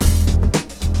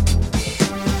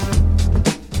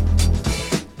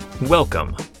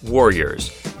Welcome, Warriors,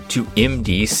 to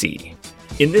MDC.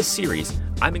 In this series,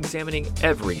 I'm examining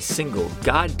every single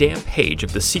goddamn page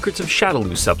of the Secrets of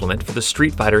Shadaloo supplement for the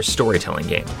Street Fighter storytelling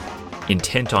game,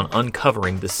 intent on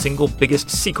uncovering the single biggest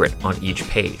secret on each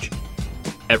page.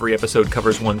 Every episode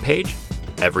covers one page,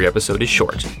 every episode is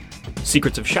short.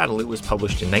 Secrets of Shadaloo was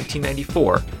published in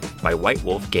 1994 by White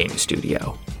Wolf Game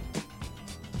Studio.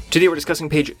 Today we're discussing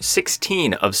page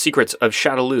 16 of Secrets of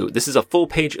Shadaloo. This is a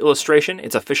full-page illustration.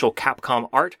 It's official Capcom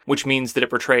art, which means that it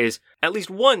portrays at least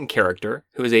one character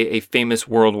who is a famous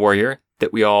world warrior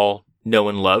that we all know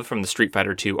and love from the Street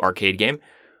Fighter II arcade game,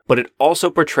 but it also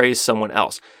portrays someone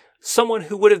else, someone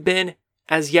who would have been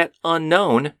as yet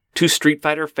unknown to Street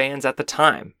Fighter fans at the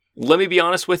time. Let me be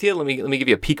honest with you. Let me give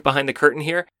you a peek behind the curtain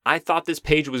here. I thought this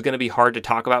page was going to be hard to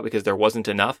talk about because there wasn't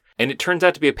enough. And it turns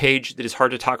out to be a page that is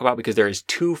hard to talk about because there is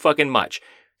too fucking much.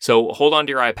 So hold on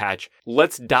to your eye patch.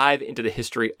 Let's dive into the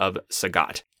history of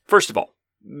Sagat. First of all,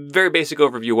 very basic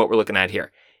overview of what we're looking at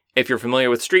here. If you're familiar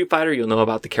with Street Fighter, you'll know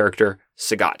about the character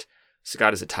Sagat.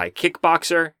 Sagat is a Thai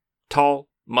kickboxer, tall,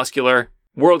 muscular,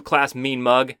 world-class mean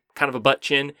mug, kind of a butt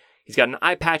chin. He's got an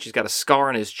eye patch, he's got a scar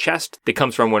on his chest that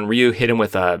comes from when Ryu hit him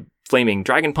with a flaming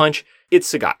dragon punch. It's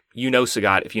Sagat. You know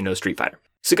Sagat if you know Street Fighter.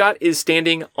 Sagat is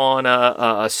standing on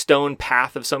a stone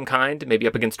path of some kind, maybe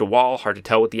up against a wall, hard to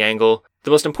tell with the angle.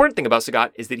 The most important thing about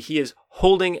Sagat is that he is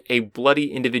holding a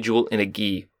bloody individual in a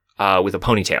gi with a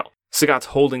ponytail. Sagat's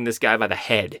holding this guy by the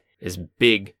head, his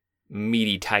big,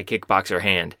 meaty Thai kickboxer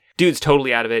hand. Dude's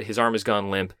totally out of it, his arm has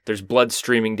gone limp, there's blood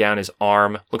streaming down his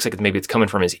arm, looks like maybe it's coming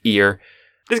from his ear.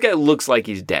 This guy looks like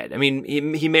he's dead. I mean,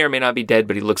 he may or may not be dead,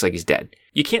 but he looks like he's dead.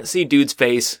 You can't see dude's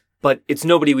face, but it's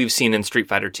nobody we've seen in Street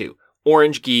Fighter 2.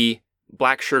 Orange gi,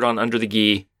 black shirt on under the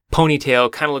gi,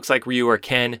 ponytail, kind of looks like Ryu or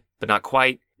Ken, but not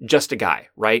quite. Just a guy,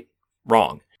 right?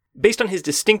 Wrong. Based on his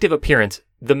distinctive appearance,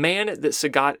 the man that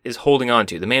Sagat is holding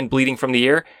onto, the man bleeding from the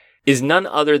ear, is none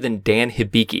other than Dan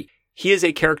Hibiki. He is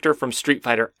a character from Street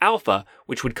Fighter Alpha,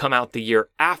 which would come out the year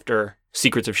after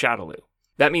Secrets of Shadaloo.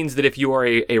 That means that if you are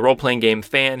a role-playing game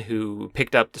fan who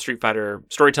picked up the Street Fighter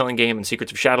storytelling game and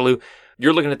Secrets of Shadaloo,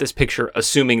 you're looking at this picture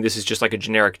assuming this is just like a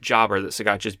generic jobber that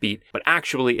Sagat just beat, but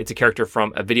actually it's a character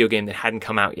from a video game that hadn't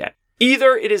come out yet.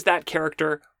 Either it is that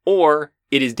character, or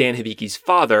it is Dan Hibiki's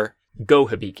father, Go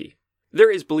Hibiki.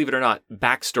 There is, believe it or not,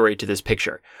 backstory to this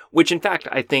picture, which in fact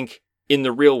I think in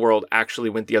the real world actually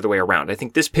went the other way around. I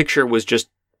think this picture was just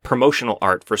promotional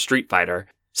art for Street Fighter,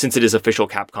 since it is official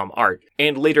Capcom art,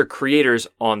 and later creators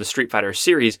on the Street Fighter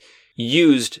series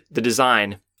used the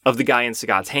design of the guy in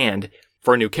Sagat's hand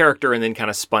for a new character and then kind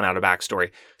of spun out a backstory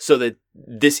so that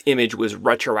this image was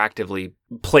retroactively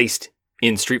placed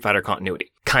in Street Fighter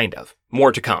continuity. Kind of.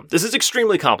 More to come. This is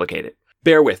extremely complicated.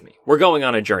 Bear with me. We're going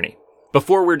on a journey.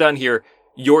 Before we're done here,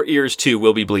 your ears too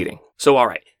will be bleeding. So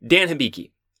alright, Dan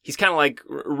Hibiki. He's kind of like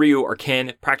Ryu or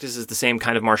Ken, practices the same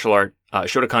kind of martial art,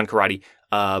 Shotokan karate,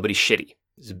 but he's shitty.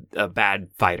 He's a bad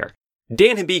fighter.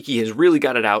 Dan Hibiki has really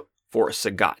got it out for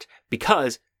Sagat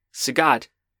because Sagat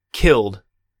killed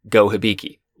Go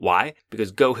Hibiki. Why?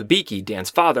 Because Go Hibiki,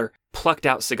 Dan's father, plucked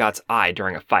out Sagat's eye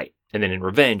during a fight. And then in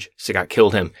revenge, Sagat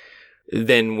killed him.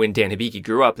 Then when Dan Hibiki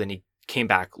grew up, then he came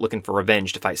back looking for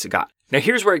revenge to fight Sagat. Now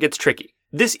here's where it gets tricky.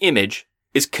 This image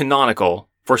is canonical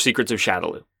for Secrets of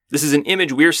Shadaloo. This is an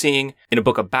image we're seeing in a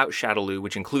book about Shadaloo,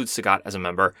 which includes Sagat as a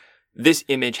member. This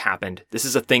image happened. This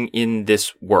is a thing in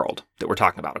this world that we're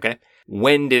talking about, okay?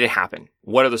 When did it happen?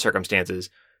 What are the circumstances?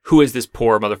 Who is this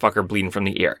poor motherfucker bleeding from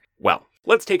the ear? Well,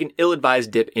 let's take an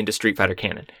ill-advised dip into Street Fighter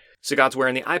canon. Sagat's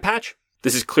wearing the eye patch.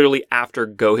 This is clearly after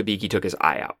Go Hibiki took his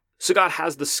eye out. Sagat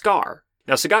has the scar.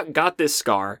 Now, Sagat got this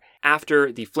scar after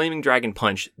the flaming dragon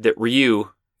punch that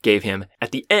Ryu gave him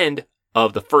at the end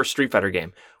of the first Street Fighter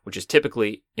game, which is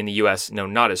typically in the US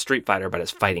known not as Street Fighter, but as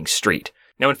Fighting Street.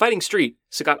 Now, in Fighting Street,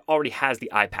 Sagat already has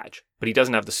the eye patch, but he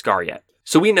doesn't have the scar yet.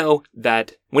 So we know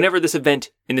that whenever this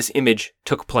event in this image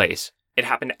took place, it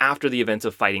happened after the events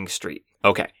of Fighting Street.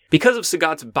 Okay. Because of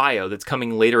Sagat's bio that's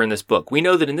coming later in this book, we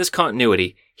know that in this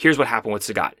continuity, here's what happened with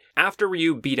Sagat. After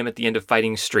Ryu beat him at the end of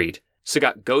Fighting Street,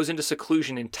 Sagat goes into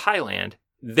seclusion in Thailand,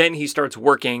 then he starts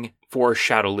working for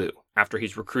Shadaloo after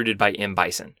he's recruited by M.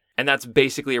 Bison. And that's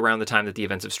basically around the time that the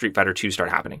events of Street Fighter II start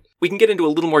happening. We can get into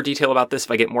a little more detail about this if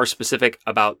I get more specific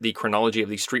about the chronology of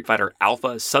the Street Fighter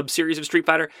Alpha sub-series of Street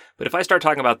Fighter, but if I start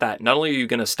talking about that, not only are you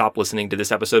going to stop listening to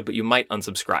this episode, but you might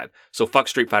unsubscribe. So fuck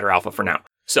Street Fighter Alpha for now.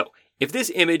 So, if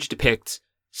this image depicts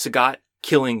Sagat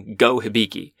killing Go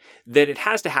Hibiki, then it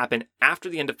has to happen after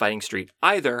the end of Fighting Street,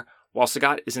 either while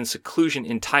Sagat is in seclusion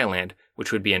in Thailand,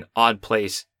 which would be an odd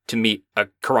place to meet a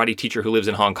karate teacher who lives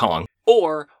in Hong Kong,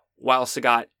 or while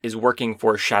Sagat is working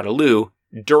for Shadaloo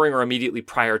during or immediately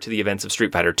prior to the events of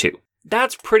Street Fighter II.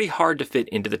 That's pretty hard to fit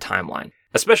into the timeline,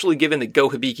 especially given that Go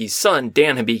Hibiki's son,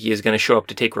 Dan Hibiki, is going to show up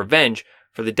to take revenge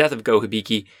for the death of Go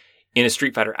Hibiki in a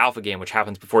Street Fighter Alpha game, which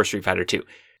happens before Street Fighter II.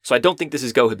 So I don't think this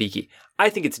is Go Hibiki. I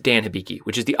think it's Dan Hibiki,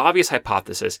 which is the obvious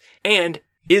hypothesis and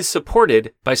is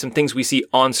supported by some things we see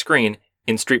on screen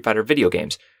in Street Fighter video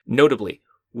games. Notably,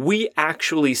 we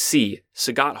actually see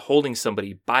Sagat holding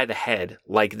somebody by the head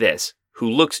like this, who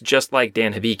looks just like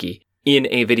Dan Hibiki, in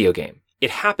a video game. It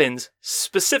happens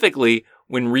specifically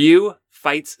when Ryu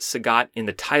fights Sagat in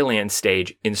the Thailand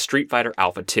stage in Street Fighter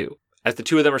Alpha 2. As the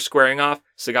two of them are squaring off,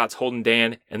 Sagat's holding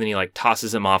Dan, and then he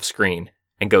tosses him off screen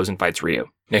and goes and fights Ryu.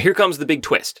 Now here comes the big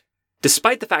twist.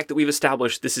 Despite the fact that we've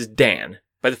established this is Dan,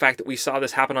 by the fact that we saw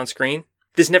this happen on screen,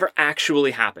 this never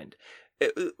actually happened.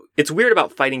 It's weird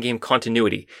about fighting game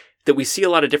continuity that we see a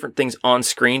lot of different things on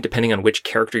screen depending on which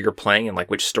character you're playing and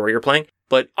which story you're playing.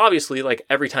 But obviously,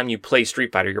 every time you play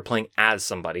Street Fighter, you're playing as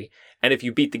somebody. And if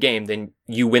you beat the game, then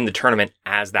you win the tournament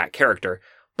as that character.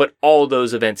 But all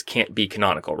those events can't be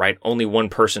canonical, right? Only one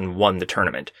person won the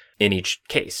tournament in each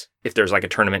case, if there's a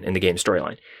tournament in the game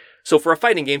storyline. So for a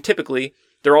fighting game, typically,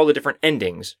 there are all the different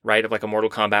endings, right? Of a Mortal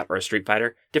Kombat or a Street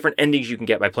Fighter. Different endings you can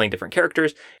get by playing different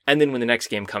characters. And then when the next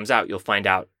game comes out, you'll find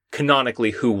out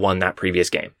canonically who won that previous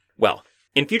game. Well,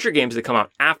 in future games that come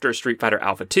out after Street Fighter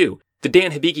Alpha 2, the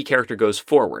Dan Hibiki character goes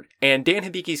forward. And Dan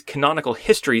Hibiki's canonical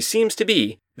history seems to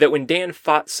be that when Dan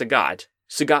fought Sagat,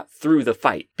 Sagat threw the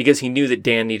fight because he knew that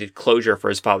Dan needed closure for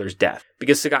his father's death.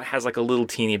 Because Sagat has a little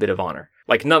teeny bit of honor.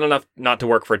 Not enough not to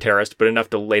work for a terrorist, but enough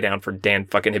to lay down for Dan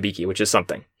fucking Hibiki, which is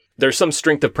something. There's some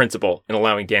strength of principle in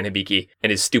allowing Dan Hibiki and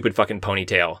his stupid fucking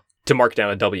ponytail to mark down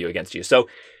a W against you. So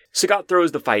Sagat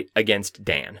throws the fight against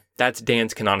Dan. That's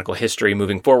Dan's canonical history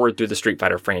moving forward through the Street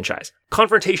Fighter franchise.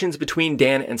 Confrontations between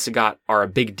Dan and Sagat are a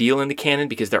big deal in the canon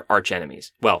because they're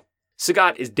archenemies. Well,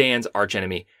 Sagat is Dan's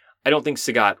archenemy. I don't think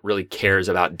Sagat really cares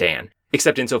about Dan,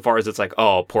 except insofar as it's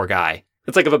oh, poor guy.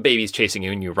 It's if a baby's chasing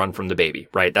you and you run from the baby,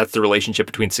 right? That's the relationship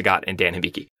between Sagat and Dan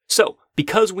Hibiki. So,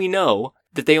 because we know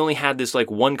that they only had this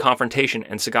one confrontation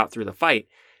and Sagat threw the fight,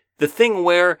 the thing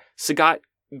where Sagat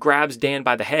grabs Dan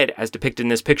by the head as depicted in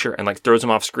this picture and throws him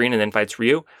off screen and then fights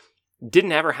Ryu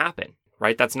didn't ever happen,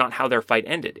 right? That's not how their fight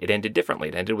ended. It ended differently.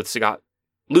 It ended with Sagat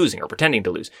losing or pretending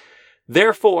to lose.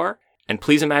 Therefore, and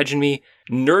please imagine me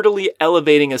nerdily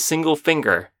elevating a single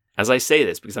finger as I say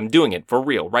this because I'm doing it for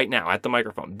real right now at the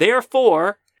microphone.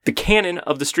 Therefore, the canon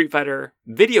of the Street Fighter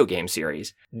video game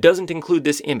series doesn't include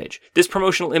this image. This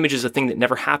promotional image is a thing that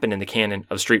never happened in the canon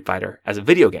of Street Fighter as a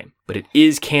video game, but it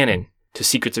is canon to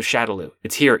Secrets of Shadaloo.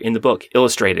 It's here in the book,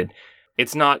 illustrated.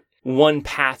 It's not one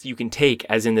path you can take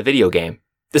as in the video game.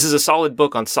 This is a solid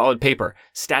book on solid paper,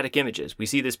 static images. We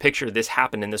see this picture, this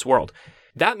happened in this world.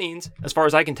 That means, as far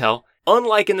as I can tell,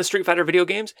 unlike in the Street Fighter video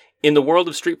games, in the world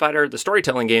of Street Fighter, the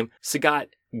storytelling game, Sagat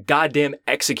goddamn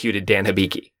executed Dan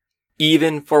Hibiki.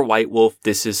 Even for White Wolf,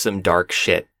 this is some dark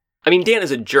shit. I mean, Dan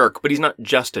is a jerk, but he's not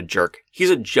just a jerk. He's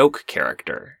a joke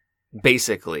character,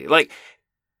 basically.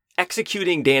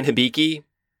 Executing Dan Hibiki,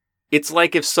 it's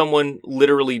like if someone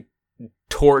literally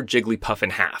tore Jigglypuff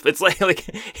in half. It's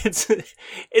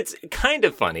it's kind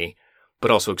of funny,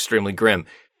 but also extremely grim.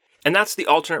 And that's the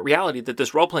alternate reality that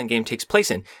this role-playing game takes place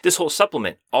in. This whole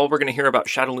supplement, all we're going to hear about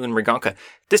Shadaloo and Riganka,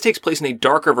 this takes place in a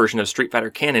darker version of Street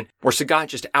Fighter canon, where Sagat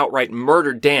just outright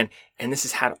murdered Dan, and this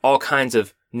has had all kinds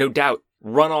of, no doubt,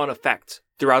 run-on effects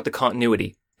throughout the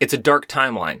continuity. It's a dark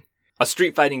timeline, a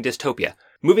street fighting dystopia.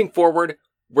 Moving forward,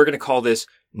 we're going to call this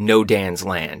No Dan's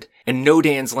Land. And No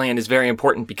Dan's Land is very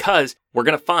important because we're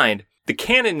going to find the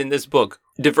canon in this book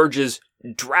diverges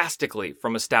drastically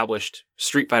from established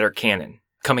Street Fighter canon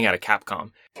coming out of Capcom.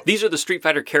 These are the Street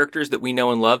Fighter characters that we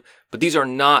know and love, but these are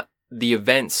not the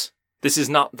events. This is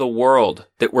not the world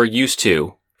that we're used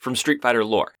to from Street Fighter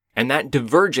lore. And that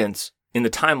divergence in the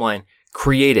timeline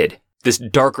created this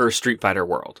darker Street Fighter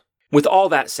world. With all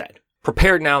that said,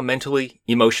 prepared now mentally,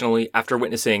 emotionally, after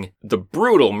witnessing the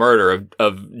brutal murder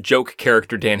of joke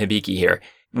character Dan Hibiki here,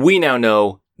 we now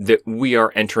know that we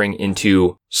are entering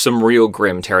into some real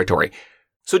grim territory.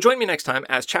 So join me next time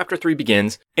as Chapter 3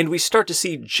 begins, and we start to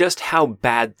see just how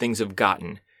bad things have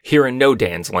gotten here in No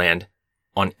Dan's Land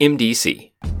on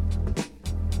MDC.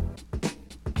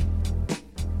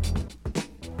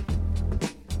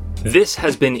 This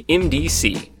has been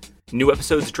MDC. New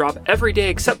episodes drop every day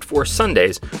except for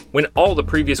Sundays, when all the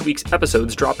previous week's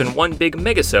episodes drop in one big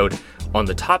megasode on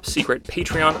the top secret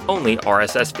Patreon-only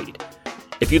RSS feed.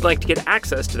 If you'd like to get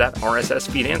access to that RSS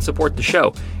feed and support the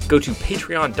show, go to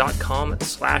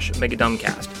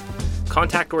patreon.com/megadumbcast.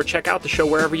 Contact or check out the show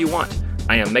wherever you want.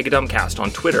 I am Megadumbcast on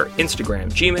Twitter,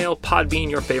 Instagram, Gmail, Podbean,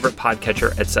 your favorite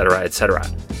podcatcher, etc., etc.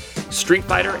 Street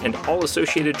Fighter and all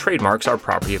associated trademarks are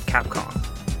property of Capcom.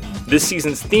 This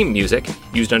season's theme music,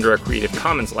 used under a Creative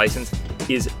Commons license,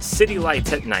 is City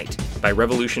Lights at Night by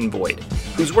Revolution Void,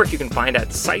 whose work you can find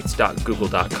at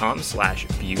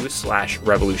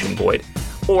sites.google.com/view/Revolution Void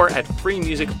or at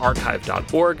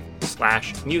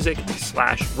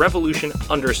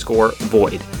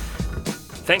freemusicarchive.org/music/revolution_void.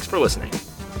 Thanks for listening.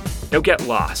 Now get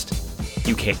lost.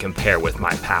 You can't compare with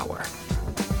my power.